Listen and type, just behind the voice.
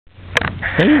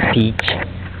Hey, Peach.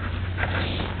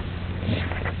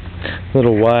 A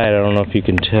little wide, I don't know if you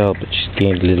can tell, but she's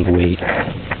gained a little weight.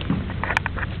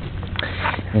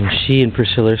 And she and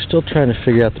PRiscilla are still trying to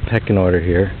figure out the pecking order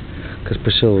here, because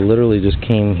PRiscilla literally just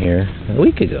came here a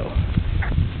week ago.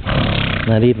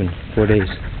 Not even 4 days.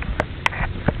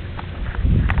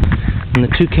 And the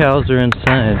two cows are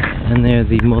inside, and they're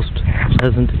the most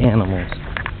pleasant animals.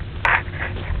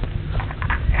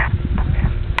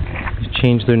 They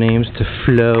changed their names to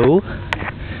Flo.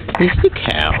 Is the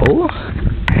cow?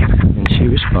 And she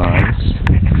responds,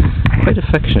 quite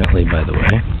affectionately, by the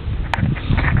way.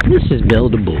 This is Belle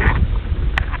the bull.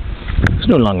 He's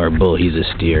no longer a bull, he's a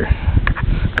steer.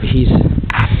 He's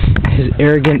his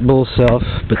arrogant bull self,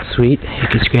 but sweet. You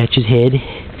can scratch his head.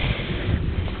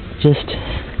 Just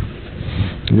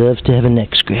loves to have a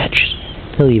neck scratch.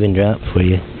 He'll even drop for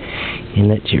you and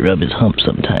let you rub his hump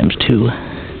sometimes too.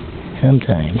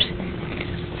 Sometimes.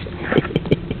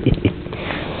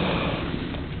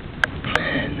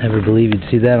 Never believe you'd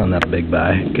see that on that big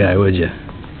guy, would you?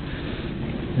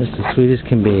 Just as sweet as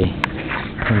can be.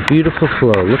 And beautiful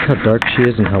Flo. Look how dark she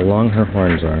is and how long her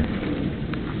horns are.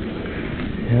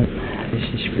 Yep, this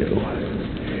is Flo.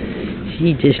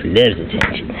 She just loves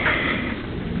attention.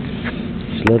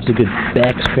 She loves a good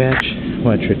back scratch.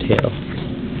 Watch her tail.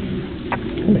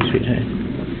 Come here, sweetheart.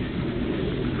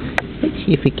 Let's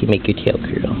see if we can make your tail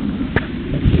curl.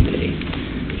 Okay.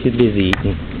 She's busy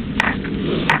eating.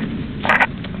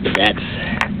 But that's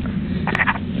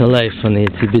the life on the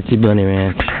Itsy Bitsy Bunny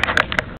Ranch.